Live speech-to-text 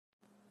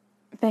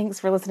thanks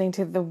for listening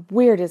to the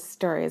weirdest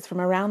stories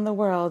from around the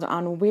world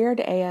on Weird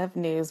AF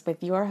News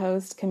with your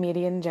host,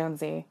 comedian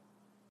Jonesy.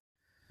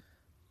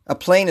 A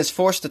plane is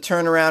forced to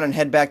turn around and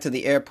head back to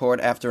the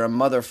airport after a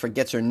mother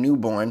forgets her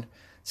newborn.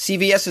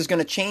 CVS is going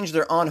to change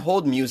their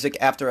on-hold music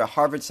after a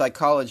Harvard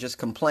psychologist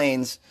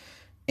complains.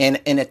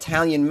 And an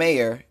Italian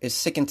mayor is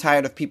sick and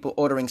tired of people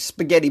ordering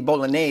spaghetti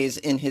bolognese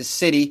in his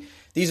city.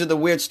 These are the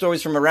weird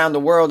stories from around the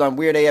world on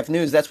Weird AF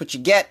News. That's what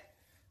you get.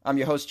 I'm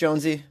your host,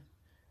 Jonesy,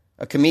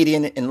 a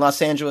comedian in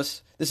Los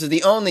Angeles. This is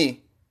the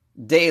only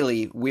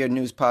daily weird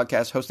news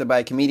podcast hosted by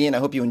a comedian. I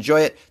hope you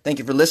enjoy it. Thank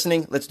you for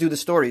listening. Let's do the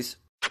stories.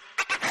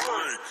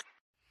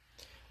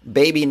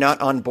 Baby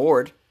not on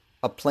board.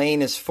 A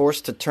plane is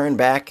forced to turn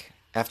back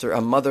after a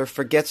mother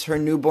forgets her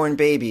newborn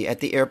baby at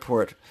the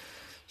airport.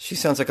 She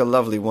sounds like a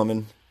lovely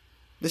woman.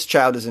 This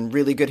child is in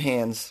really good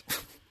hands.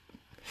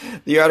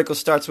 The article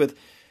starts with,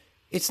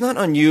 "It's not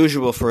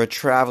unusual for a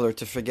traveler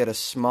to forget a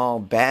small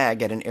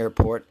bag at an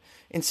airport.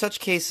 In such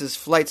cases,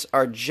 flights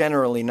are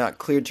generally not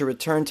cleared to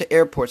return to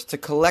airports to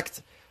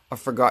collect a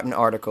forgotten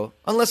article,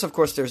 unless, of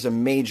course, there's a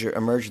major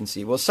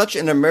emergency." Well, such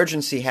an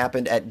emergency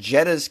happened at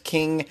Jeddah's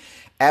King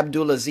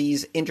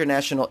Abdulaziz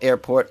International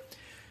Airport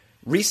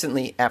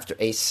recently after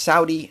a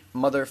Saudi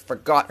mother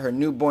forgot her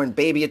newborn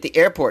baby at the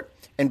airport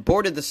and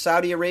boarded the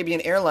Saudi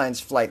Arabian Airlines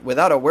flight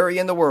without a worry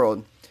in the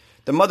world.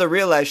 The mother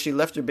realized she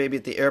left her baby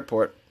at the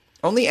airport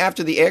only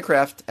after the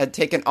aircraft had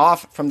taken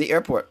off from the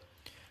airport.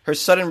 Her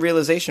sudden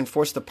realization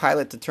forced the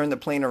pilot to turn the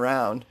plane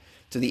around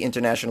to the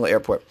international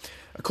airport.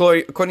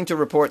 According to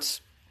reports,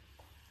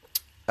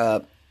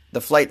 the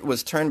flight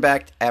was turned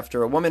back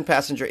after a woman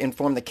passenger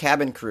informed the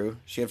cabin crew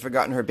she had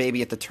forgotten her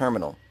baby at the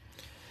terminal.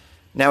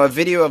 Now, a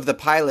video of the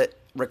pilot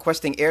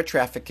requesting air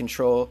traffic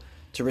control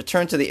to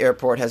return to the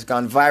airport has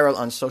gone viral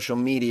on social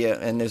media,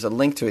 and there's a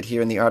link to it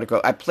here in the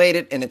article. I played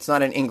it, and it's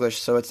not in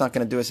English, so it's not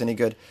going to do us any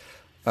good.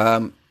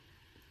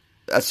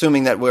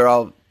 Assuming that we're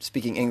all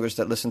speaking English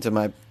that listen to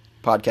my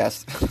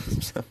podcast.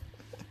 So,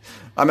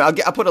 I mean,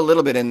 I'll put a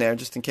little bit in there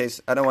just in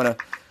case. I don't want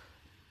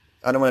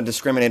to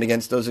discriminate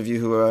against those of you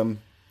who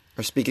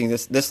are speaking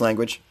this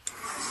language.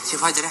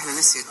 شوف هذه الرحلة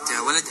نسيت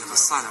ولدها في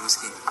الصالة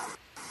مسكين.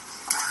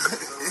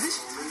 إيش؟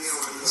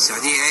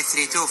 السعودية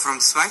A32 from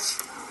dispatch.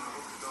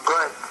 Go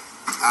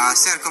ahead.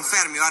 Sir,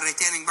 confirm you are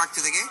returning back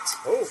to the gate.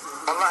 Oh.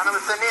 والله أنا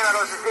مستنيين على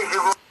وسيلتي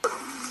يقول.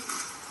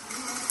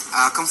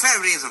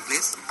 Confirm reason,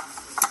 please.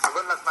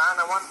 أقول لك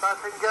معنا one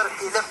passenger.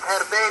 She left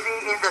her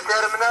baby in the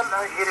terminal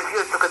and she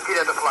refused to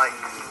continue the flight.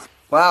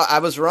 Wow, I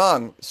was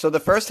wrong. So the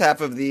first half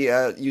of the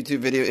YouTube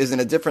video is in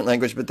a different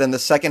language, but then the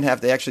second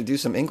half, they actually do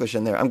some English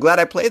in there. I'm glad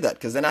I played that,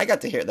 because then I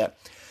got to hear that.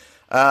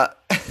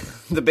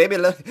 The baby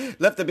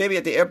left the baby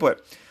at the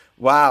airport.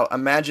 Wow,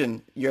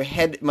 imagine your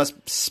head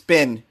must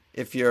spin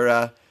if you're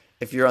on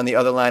the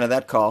other line of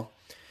that call.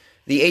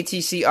 The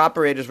ATC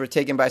operators were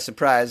taken by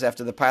surprise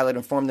after the pilot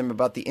informed them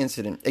about the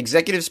incident.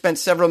 Executives spent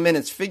several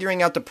minutes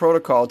figuring out the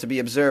protocol to be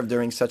observed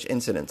during such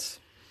incidents.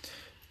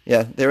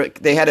 Yeah,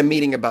 they had a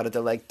meeting about it.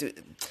 They're like,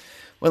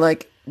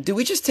 do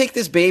we just take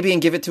this baby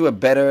and give it to a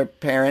better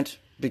parent?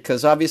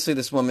 Because obviously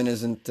this woman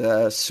isn't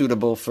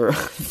suitable for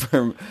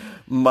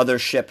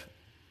mothership.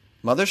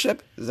 Mothership?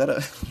 Is that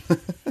a...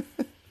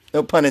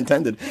 No pun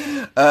intended.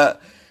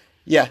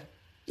 Yeah,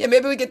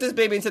 maybe we get this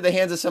baby into the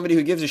hands of somebody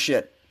who gives a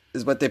shit,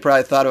 is what they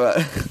probably thought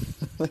about.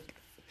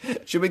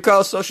 Should we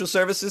call social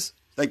services?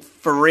 Like,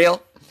 for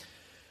real?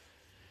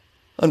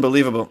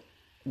 Unbelievable.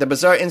 The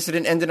bizarre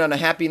incident ended on a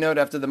happy note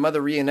after the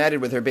mother reunited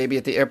with her baby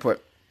at the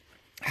airport.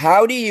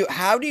 How do you,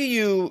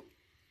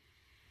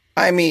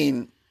 I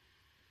mean,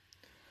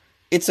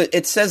 it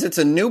says it's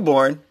a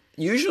newborn.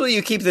 Usually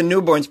you keep the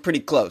newborns pretty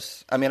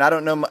close. I mean, I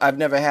don't know. I've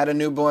never had a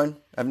newborn.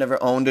 I've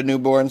never owned a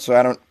newborn, so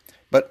I don't,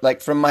 but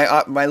like from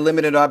my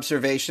limited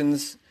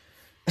observations,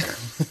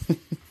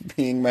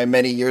 being my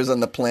many years on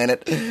the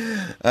planet,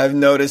 I've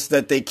noticed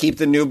that they keep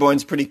the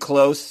newborns pretty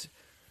close.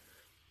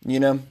 You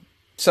know,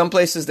 some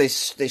places they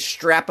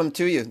strap them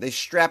to you. They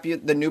strap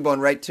the newborn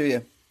right to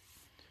you.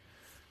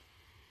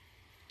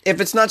 If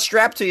it's not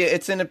strapped to you,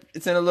 it's in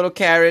a little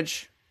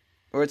carriage,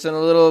 or it's in a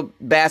little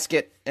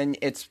basket, and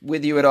it's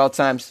with you at all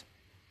times.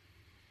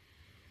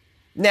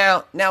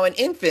 Now an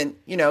infant,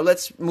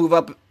 let's move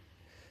up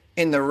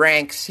in the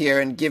ranks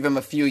here and give him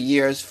a few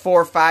years.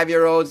 4 or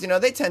 5-year-olds,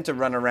 they tend to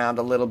run around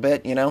a little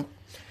bit.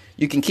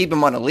 You can keep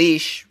them on a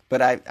leash,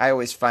 but I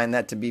always find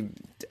that to be,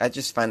 I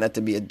just find that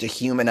to be a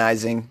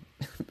dehumanizing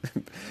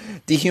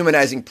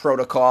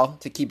protocol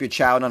to keep your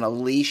child on a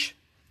leash,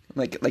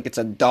 like it's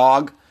a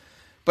dog.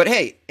 But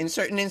hey, in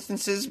certain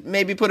instances,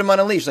 maybe put them on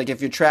a leash. Like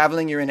if you're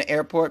traveling, you're in an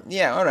airport.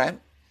 Yeah, all right.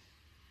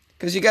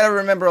 Because you got to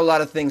remember a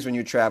lot of things when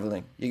you're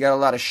traveling. You got a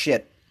lot of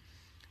shit.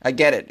 I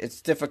get it. It's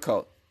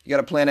difficult. You got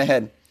to plan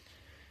ahead.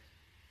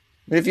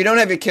 But if you don't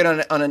have your kid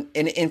on an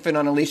infant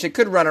on a leash, it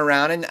could run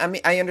around. And I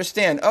mean, I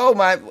understand. Oh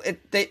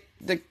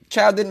the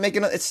child didn't make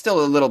it. That's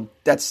still a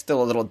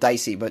little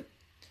dicey. But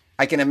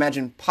I can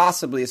imagine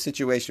possibly a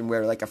situation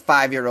where like a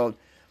 5-year-old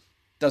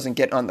doesn't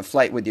get on the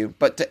flight with you.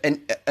 But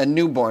a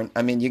newborn,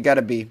 I mean, you got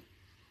to be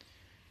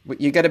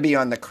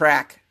on the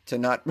crack to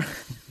not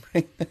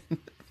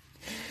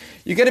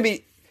You're gonna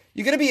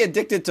be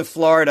addicted to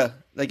Florida.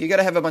 Like, you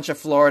gotta have a bunch of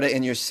Florida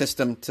in your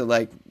system to,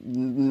 like,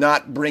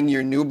 not bring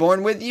your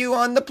newborn with you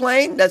on the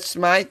plane. That's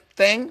my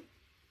thing.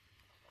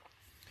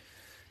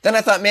 Then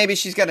I thought maybe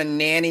she's got a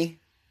nanny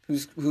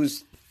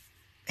who's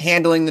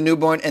handling the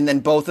newborn, and then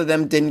both of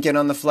them didn't get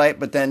on the flight.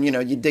 But then,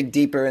 you dig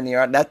deeper in the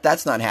art.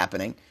 That's not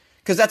happening,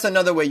 because that's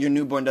another way your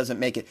newborn doesn't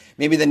make it.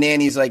 Maybe the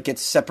nanny's like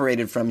gets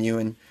separated from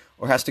you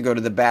or has to go to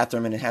the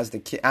bathroom and it has the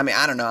kid. I mean,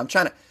 I don't know. I'm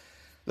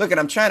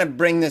trying to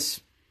bring this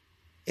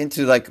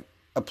into like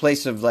a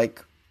place of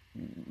like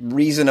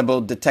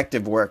reasonable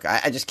detective work.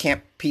 I just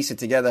can't piece it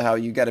together how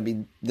you got to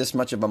be this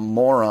much of a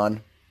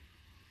moron.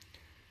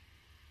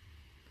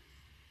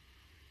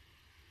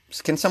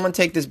 Can someone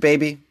take this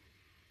baby,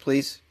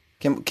 please?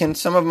 Can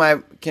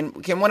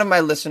one of my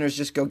listeners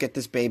just go get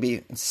this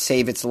baby and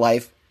save its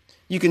life?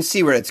 You can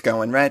see where it's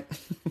going, right?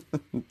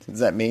 Does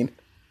that mean?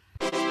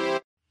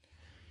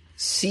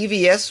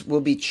 CVS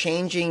will be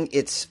changing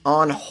its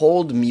on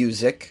hold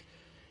music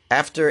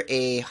after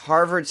a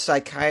Harvard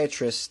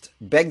psychiatrist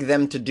begged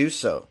them to do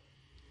so.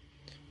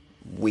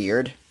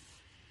 Weird.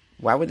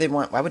 Why would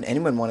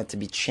anyone want it to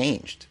be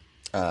changed?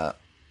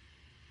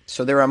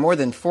 So there are more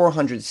than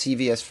 400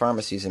 CVS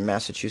pharmacies in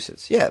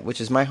Massachusetts. Yeah,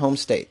 which is my home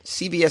state.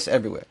 CVS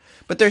everywhere.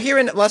 But they're here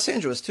in Los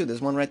Angeles, too.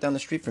 There's one right down the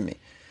street from me.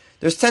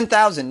 There's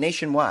 10,000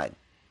 nationwide.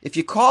 If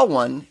you call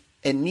one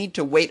and need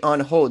to wait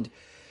on hold,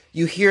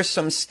 you hear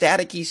some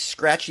staticky,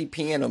 scratchy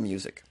piano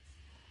music.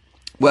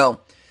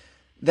 Well,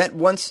 that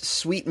once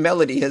sweet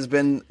melody has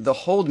been the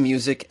hold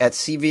music at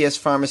CVS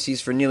pharmacies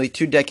for nearly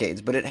 2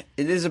 decades, but it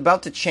is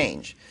about to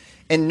change.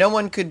 And no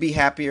one could be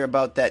happier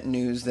about that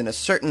news than a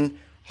certain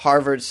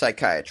Harvard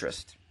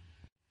psychiatrist.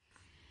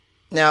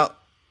 Now,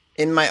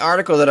 in my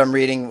article that I'm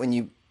reading, when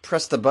you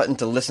press the button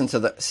to listen to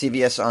the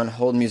CVS on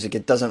hold music,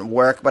 it doesn't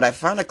work, but I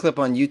found a clip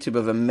on YouTube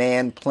of a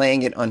man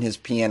playing it on his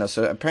piano.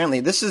 So apparently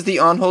this is the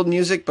on hold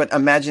music, but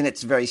imagine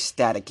it's very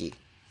staticky.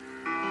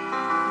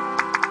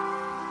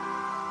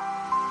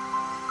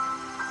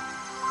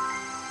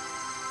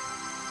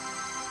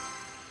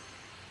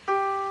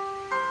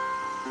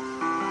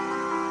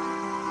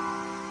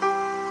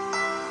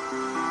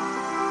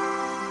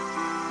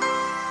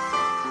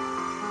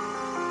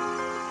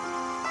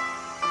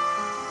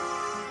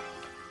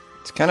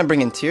 Kind of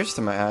bringing tears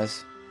to my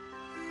eyes.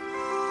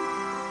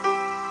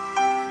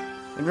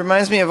 It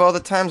reminds me of all the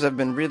times I've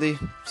been really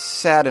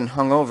sad and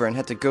hungover and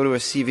had to go to a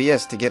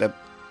CVS to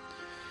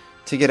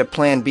get a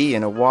Plan B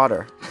and a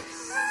water.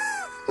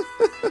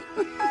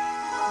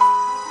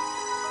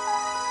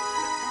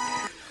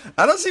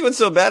 I don't see what's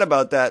so bad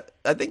about that.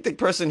 I think the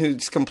person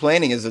who's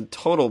complaining is a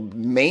total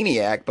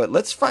maniac, but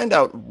let's find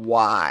out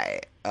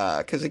why,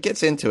 because it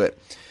gets into it.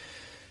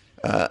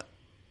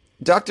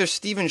 Dr.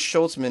 Steven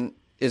Schultzman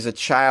is a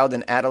child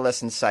and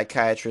adolescent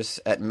psychiatrist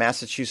at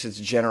Massachusetts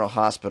General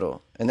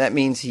Hospital, and that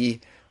means he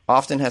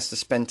often has to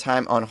spend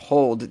time on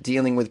hold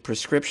dealing with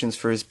prescriptions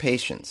for his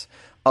patients.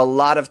 A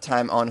lot of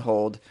time on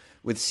hold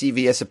with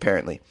CVS,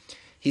 apparently.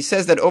 He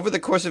says that over the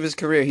course of his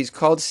career, he's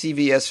called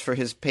CVS for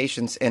his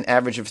patients an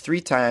average of 3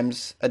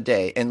 times a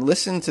day and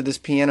listened to this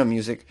piano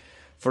music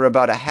for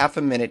about a half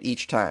a minute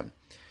each time.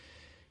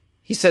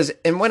 He says,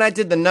 and when I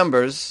did the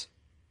numbers,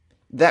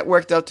 that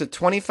worked out to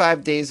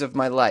 25 days of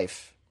my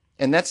life.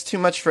 And that's too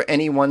much for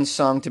any one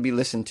song to be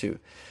listened to.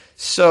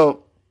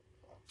 So,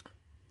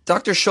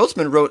 Dr.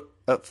 Schultzman wrote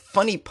a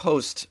funny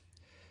post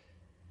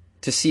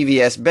to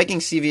CVS, begging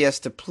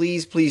CVS to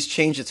please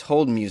change its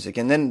hold music.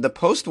 And then the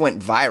post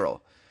went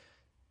viral.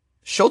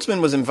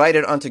 Schultzman was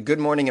invited onto Good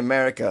Morning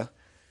America.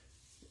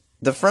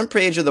 The front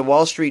page of the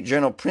Wall Street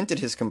Journal printed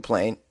his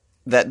complaint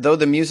that though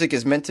the music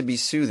is meant to be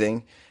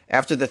soothing,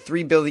 after the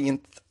 3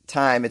 billionth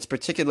time, it's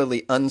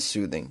particularly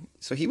unsoothing.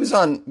 So he was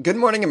on Good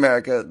Morning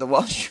America,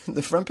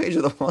 the front page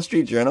of the Wall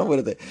Street Journal. What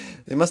are they?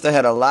 They must have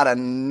had a lot of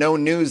no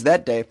news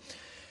that day.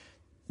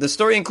 The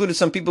story included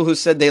some people who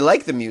said they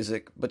liked the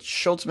music, but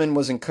Schultzman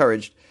was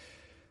encouraged.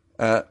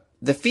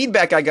 The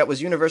feedback I got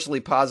was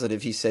universally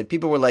positive, he said.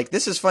 People were like,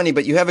 this is funny,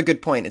 but you have a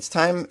good point. It's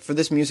time for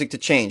this music to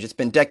change. It's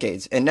been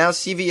decades. And now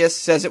CVS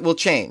says it will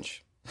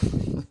change.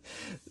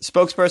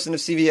 Spokesperson of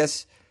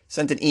CVS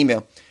sent an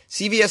email.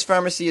 CVS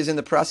Pharmacy is in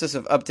the process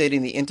of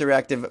updating the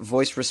interactive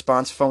voice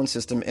response phone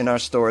system in our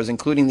stores,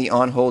 including the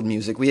on-hold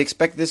music. We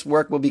expect this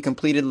work will be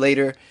completed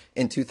later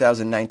in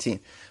 2019.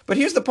 But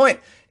here's the point.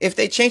 If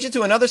they change it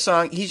to another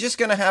song, he's just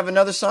going to have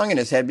another song in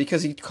his head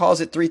because he calls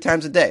it 3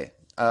 times a day.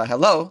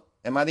 Hello?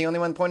 Am I the only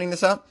one pointing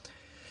this out?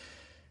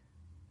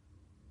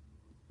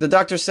 The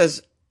doctor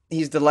says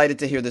he's delighted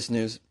to hear this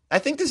news. I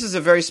think this is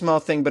a very small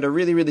thing, but a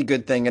really, really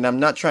good thing, and I'm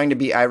not trying to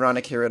be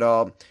ironic here at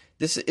all.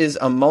 This is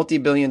a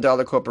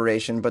multi-billion-dollar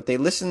corporation, but they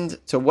listened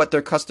to what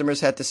their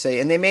customers had to say,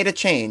 and they made a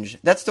change.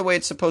 That's the way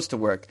it's supposed to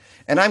work.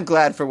 And I'm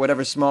glad for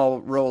whatever small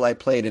role I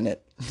played in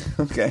it.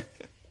 Okay.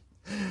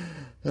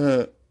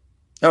 All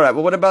right.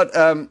 Well, what about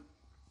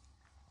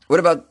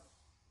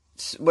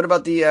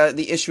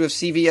the issue of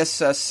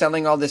CVS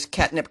selling all this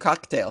catnip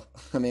cocktail?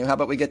 I mean, how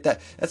about we get that?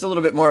 That's a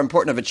little bit more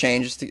important of a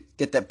change, just to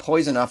get that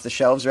poison off the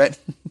shelves, right?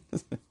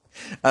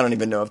 I don't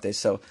even know if they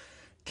sell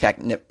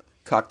catnip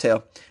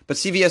cocktail. But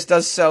CVS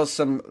does sell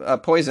some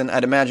poison,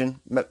 I'd imagine.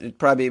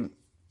 Probably.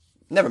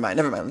 Never mind.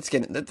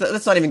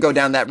 Let's not even go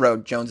down that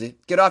road, Jonesy.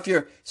 Get off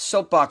your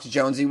soapbox,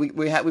 Jonesy.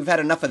 We've had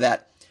enough of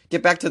that.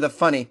 Get back to the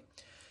funny.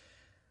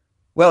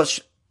 Well,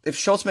 if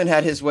Schultzman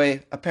had his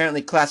way,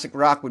 apparently classic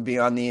rock would be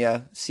on the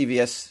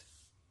CVS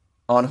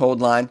on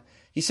hold line.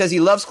 He says he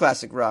loves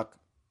classic rock,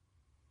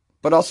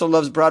 but also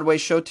loves Broadway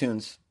show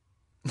tunes.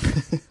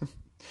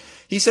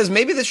 He says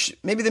maybe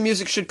the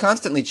music should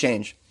constantly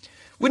change.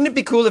 Wouldn't it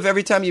be cool if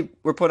every time you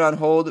were put on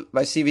hold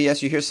by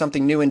CVS, you hear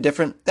something new and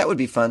different? That would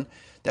be fun.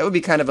 That would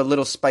be kind of a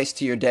little spice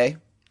to your day.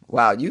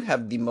 Wow, you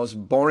have the most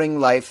boring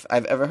life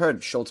I've ever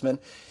heard, Schultzman.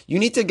 You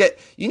need to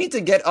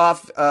get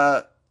off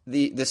the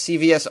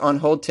CVS on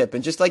hold tip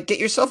and just get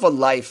yourself a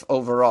life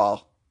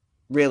overall.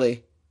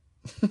 Really.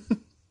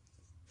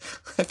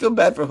 I feel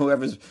bad for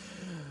whoever's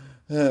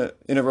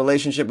in a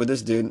relationship with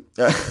this dude.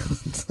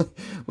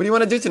 What do you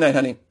want to do tonight,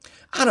 honey?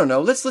 I don't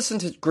know. Let's listen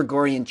to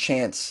Gregorian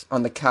chants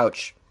on the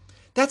couch.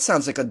 That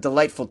sounds like a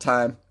delightful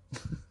time.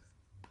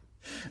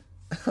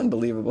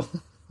 Unbelievable.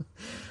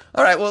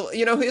 All right, well,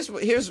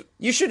 here's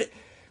you should.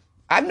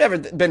 I've never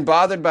been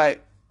bothered by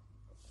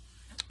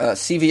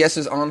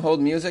CVS's on-hold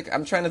music.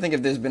 I'm trying to think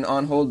if there's been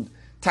on-hold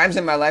times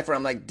in my life where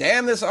I'm like,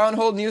 damn, this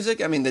on-hold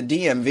music. I mean, the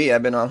DMV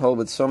I've been on hold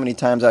with so many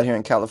times out here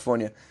in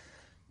California.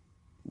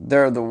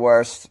 They're the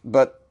worst.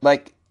 But,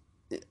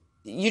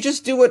 you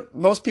just do what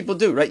most people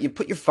do, right? You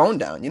put your phone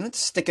down. You don't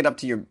stick it up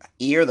to your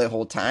ear the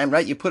whole time,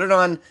 right? You put it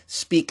on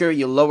speaker.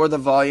 You lower the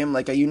volume.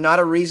 Are you not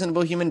a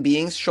reasonable human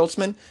being,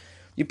 Schultzman?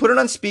 You put it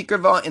on speaker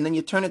volume, and then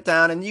you turn it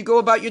down, and you go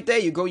about your day.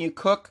 You go, you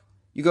cook.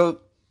 You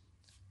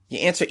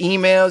answer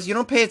emails. You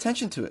don't pay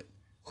attention to it.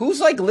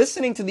 Who's,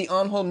 listening to the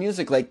on-hold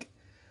music,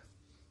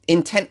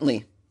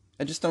 intently?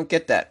 I just don't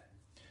get that.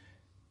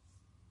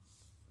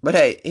 But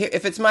hey,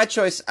 if it's my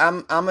choice,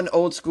 I'm an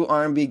old school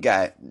R&B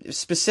guy.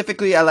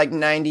 Specifically, I like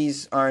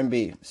 90s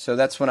R&B. So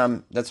that's what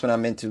I'm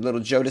into. Little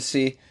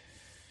Jodeci,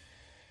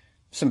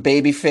 some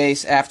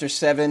Babyface, After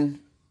 7.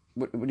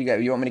 What do you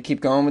got? You want me to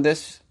keep going with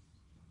this?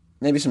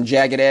 Maybe some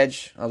Jagged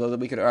Edge, although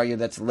we could argue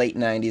that's late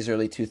 90s,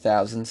 early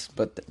 2000s.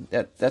 But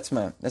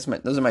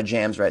those are my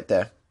jams right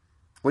there.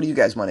 What do you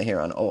guys want to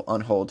hear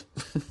on hold?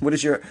 What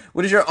is your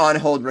on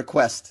hold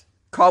request?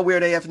 Call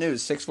Weird AF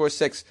News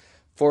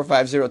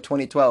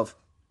 646-450-2012.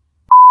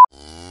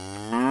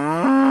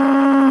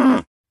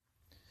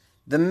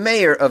 The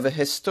mayor of a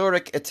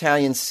historic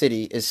Italian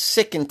city is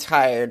sick and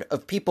tired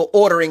of people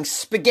ordering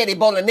spaghetti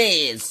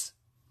bolognese.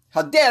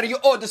 How dare you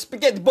order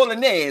spaghetti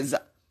bolognese?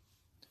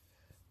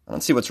 I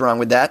don't see what's wrong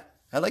with that.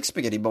 I like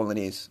spaghetti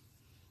bolognese.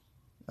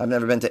 I've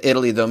never been to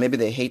Italy, though. Maybe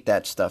they hate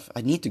that stuff.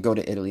 I need to go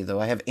to Italy, though.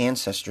 I have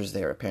ancestors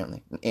there,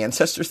 apparently.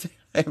 Ancestors there?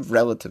 I have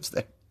relatives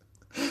there.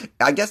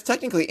 I guess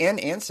technically and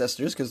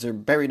ancestors, because they're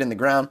buried in the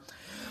ground.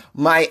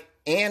 My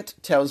aunt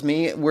tells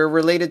me we're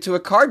related to a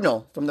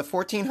cardinal from the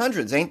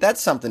 1400s. Ain't that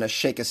something to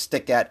shake a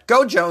stick at?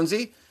 Go,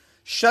 Jonesy.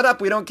 Shut up.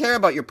 We don't care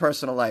about your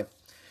personal life.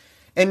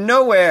 And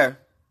nowhere...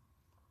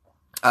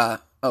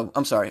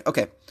 I'm sorry.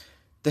 Okay.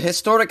 The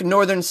historic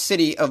northern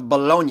city of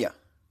Bologna.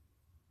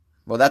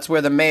 Well, that's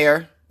where the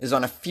mayor is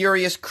on a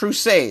furious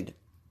crusade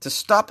to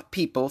stop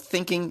people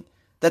thinking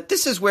that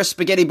this is where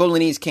spaghetti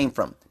bolognese came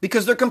from,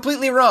 because they're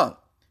completely wrong.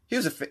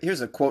 Here's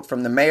a quote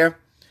from the mayor.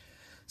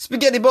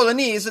 Spaghetti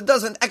bolognese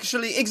doesn't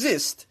actually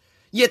exist,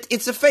 yet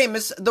it's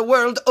famous the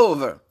world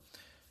over.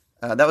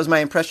 That was my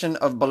impression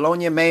of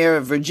Bologna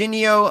Mayor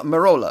Virginio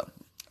Merola.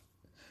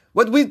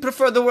 What we'd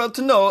prefer the world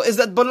to know is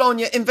that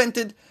Bologna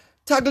invented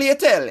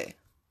tagliatelle,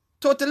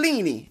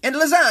 tortellini, and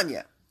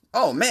lasagna.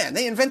 Oh man,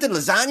 they invented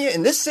lasagna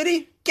in this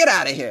city? Get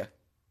out of here.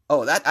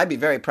 Oh, I'd be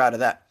very proud of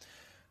that.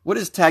 What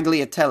is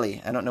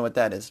tagliatelle? I don't know what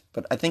that is,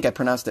 but I think I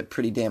pronounced it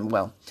pretty damn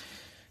well.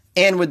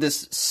 And with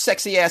this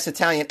sexy-ass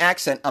Italian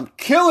accent, I'm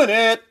killing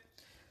it.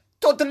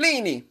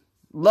 Tortellini.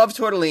 Love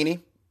tortellini.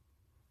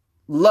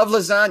 Love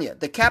lasagna.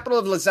 The capital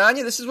of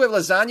lasagna, this is where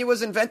lasagna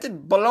was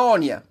invented?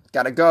 Bologna.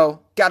 Gotta go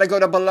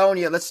to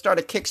Bologna. Let's start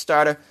a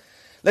Kickstarter.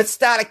 Let's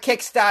start a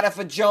Kickstarter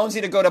for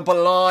Jonesy to go to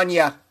Bologna.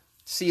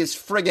 See his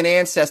friggin'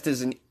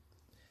 ancestors and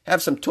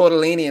have some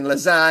tortellini and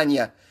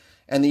lasagna.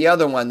 And the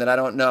other one that I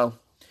don't know.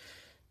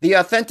 The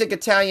authentic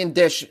Italian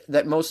dish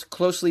that most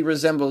closely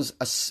resembles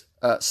a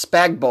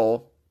spag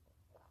bowl.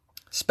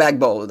 Spag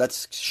bowl,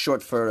 that's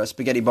short for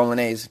spaghetti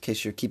bolognese, in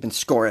case you're keeping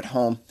score at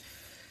home.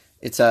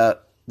 It's the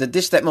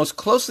dish that most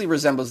closely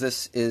resembles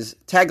this is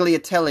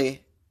tagliatelle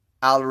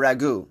al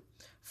ragu.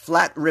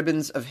 Flat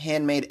ribbons of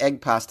handmade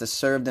egg pasta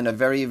served in a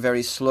very,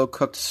 very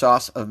slow-cooked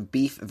sauce of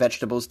beef,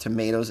 vegetables,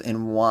 tomatoes,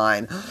 and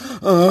wine.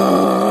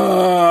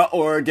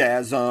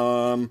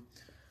 Orgasm.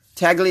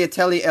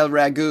 Tagliatelle al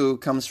ragu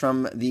comes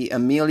from the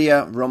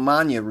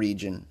Emilia-Romagna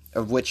region,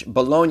 of which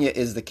Bologna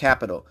is the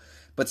capital.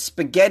 But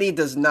spaghetti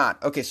does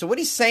not. Okay, so what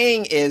he's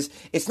saying is,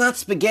 it's not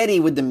spaghetti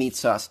with the meat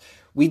sauce.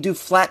 We do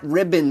flat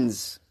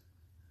ribbons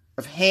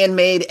of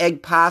handmade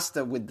egg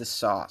pasta with the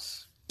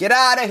sauce. Get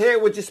out of here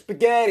with your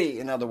spaghetti,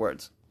 in other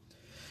words.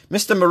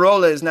 Mr.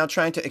 Marola is now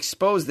trying to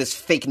expose this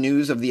fake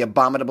news of the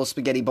abominable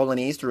spaghetti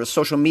bolognese through a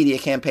social media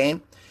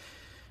campaign.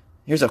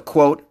 Here's a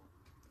quote,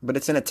 but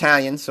it's in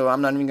Italian, so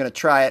I'm not even going to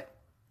try it.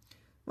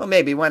 Well,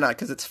 maybe, why not,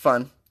 because it's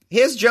fun.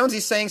 Here's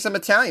Jonesy saying some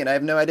Italian. I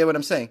have no idea what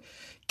I'm saying.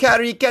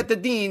 Cari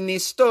cittadini,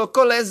 sto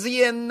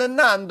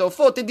collezionando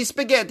foto di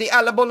spaghetti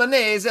alla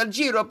bolognese al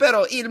giro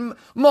per il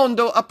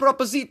mondo a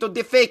proposito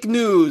di fake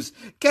news.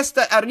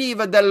 Questa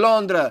arriva da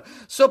Londra.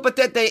 So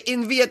potete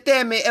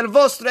inviarmi il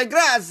vostro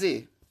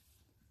grazie.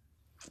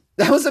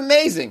 That was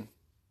amazing.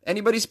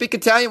 Anybody speak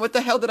Italian? What the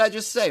hell did I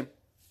just say?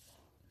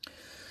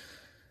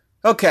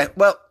 Okay,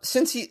 well,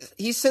 since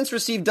he's since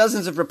received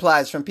dozens of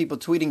replies from people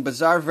tweeting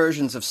bizarre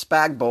versions of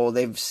Spag Bowl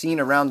they've seen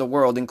around the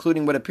world,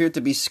 including what appeared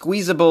to be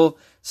squeezable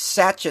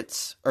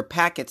sachets or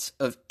packets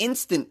of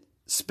instant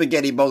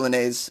spaghetti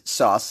bolognese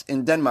sauce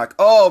in Denmark.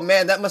 Oh,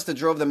 man, that must have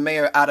drove the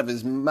mayor out of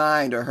his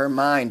mind or her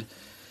mind.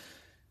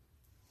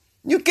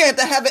 You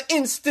can't have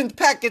instant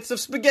packets of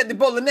spaghetti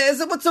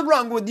bolognese. What's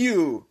wrong with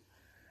you?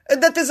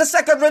 That is a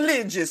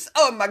sacrilegious.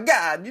 Oh, my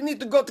God, you need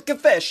to go to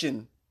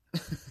confession.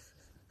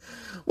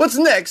 What's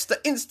next?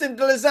 The instant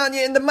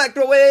lasagna in the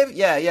microwave?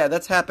 Yeah,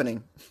 that's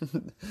happening.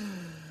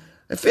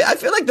 I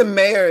feel like the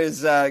mayor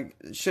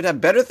should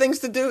have better things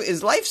to do.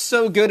 Is life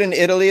so good in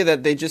Italy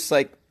that they just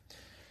like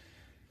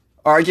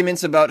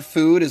arguments about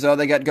food is all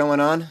they got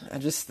going on?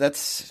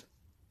 That's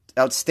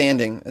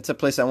outstanding. It's a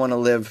place I want to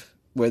live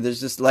where there's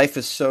just life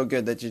is so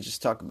good that you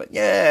just talk about,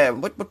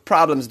 what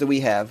problems do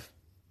we have?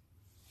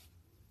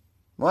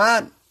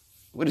 What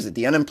is it,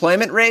 the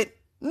unemployment rate?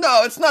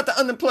 No, it's not the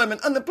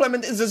unemployment.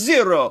 Unemployment is a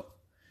 0.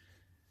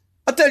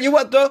 I'll tell you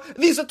what, though,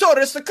 these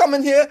tourists are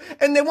coming here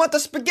and they want a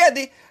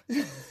spaghetti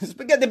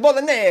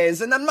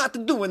bolognese, and I'm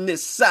not doing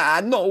this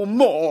no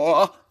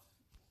more.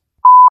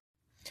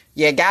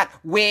 You got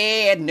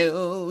weird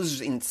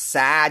news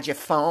inside your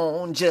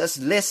phone.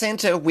 Just listen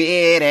to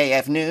Weird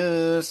AF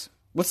News.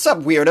 What's up,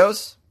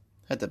 weirdos?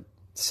 I had to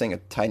sing a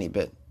tiny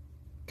bit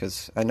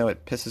because I know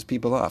it pisses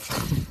people off.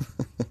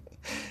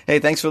 Hey,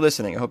 thanks for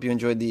listening. I hope you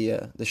enjoyed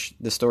the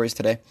stories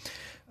today.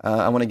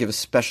 I want to give a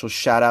special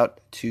shout out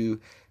to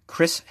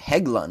Chris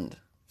Heglund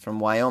from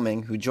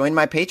Wyoming, who joined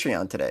my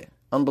Patreon today.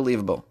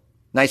 Unbelievable.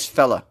 Nice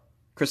fella.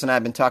 Chris and I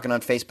have been talking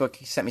on Facebook.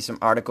 He sent me some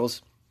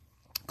articles.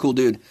 Cool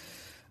dude.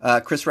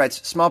 Chris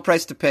writes, small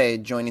price to pay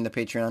joining the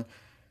Patreon.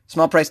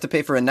 Small price to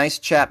pay for a nice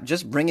chap,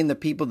 just bringing the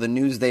people the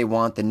news they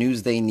want, the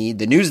news they need,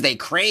 the news they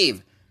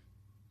crave.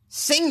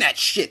 Sing that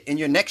shit in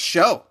your next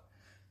show.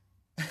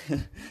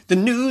 The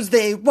news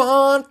they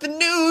want, the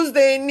news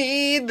they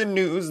need, the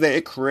news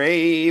they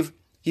crave.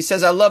 He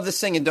says, I love the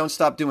singing, don't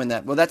stop doing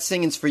that. Well, that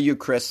singing's for you,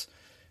 Chris.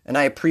 And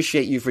I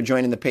appreciate you for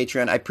joining the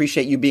Patreon. I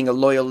appreciate you being a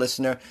loyal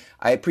listener.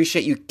 I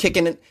appreciate you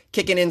kicking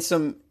in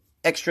some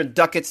extra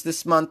ducats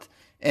this month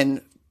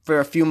and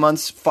for a few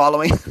months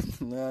following.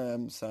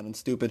 I'm sounding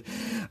stupid.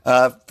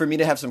 For me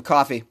to have some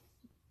coffee.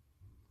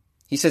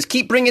 He says,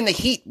 keep bringing the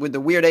heat with the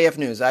Weird AF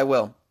News. I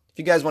will. If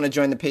you guys want to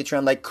join the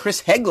Patreon like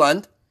Chris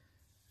Heglund,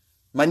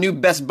 my new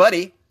best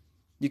buddy,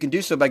 you can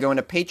do so by going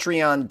to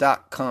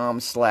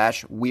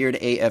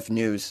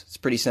patreon.com/weirdafnews. It's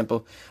pretty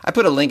simple. I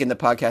put a link in the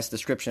podcast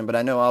description, but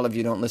I know all of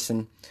you don't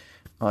listen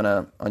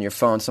on your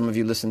phone. Some of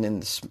you listen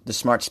in the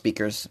smart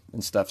speakers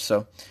and stuff.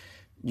 So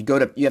you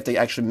have to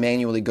actually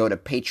manually go to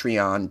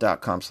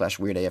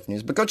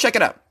patreon.com/weirdafnews. But go check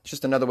it out. It's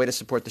just another way to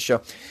support the show.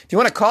 If you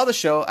want to call the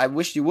show, I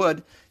wish you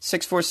would.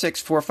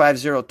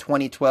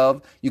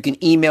 646-450-2012. You can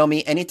email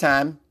me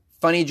anytime.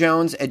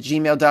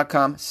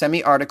 funnyjones@gmail.com. Send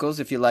me articles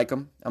if you like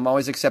them. I'm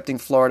always accepting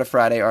Florida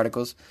Friday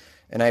articles,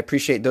 and I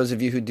appreciate those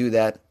of you who do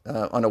that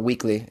on a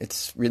weekly.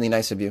 It's really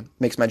nice of you.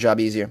 Makes my job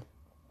easier.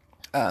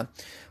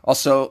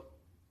 Also,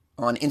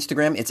 on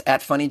Instagram, it's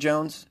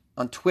 @funnyjones.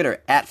 On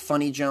Twitter,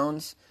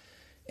 @funnyjones.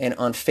 And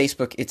on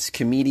Facebook, it's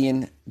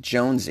Comedian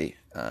Jonesy.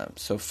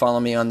 So follow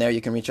me on there.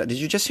 You can reach out. Did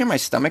you just hear my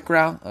stomach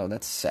growl? Oh,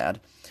 that's sad.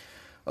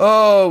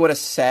 Oh, what a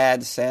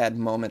sad, sad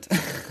moment.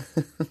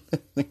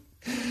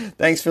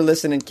 Thanks for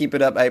listening. Keep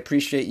it up. I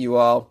appreciate you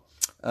all.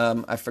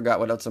 I forgot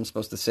what else I'm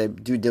supposed to say.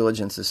 Due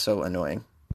diligence is so annoying.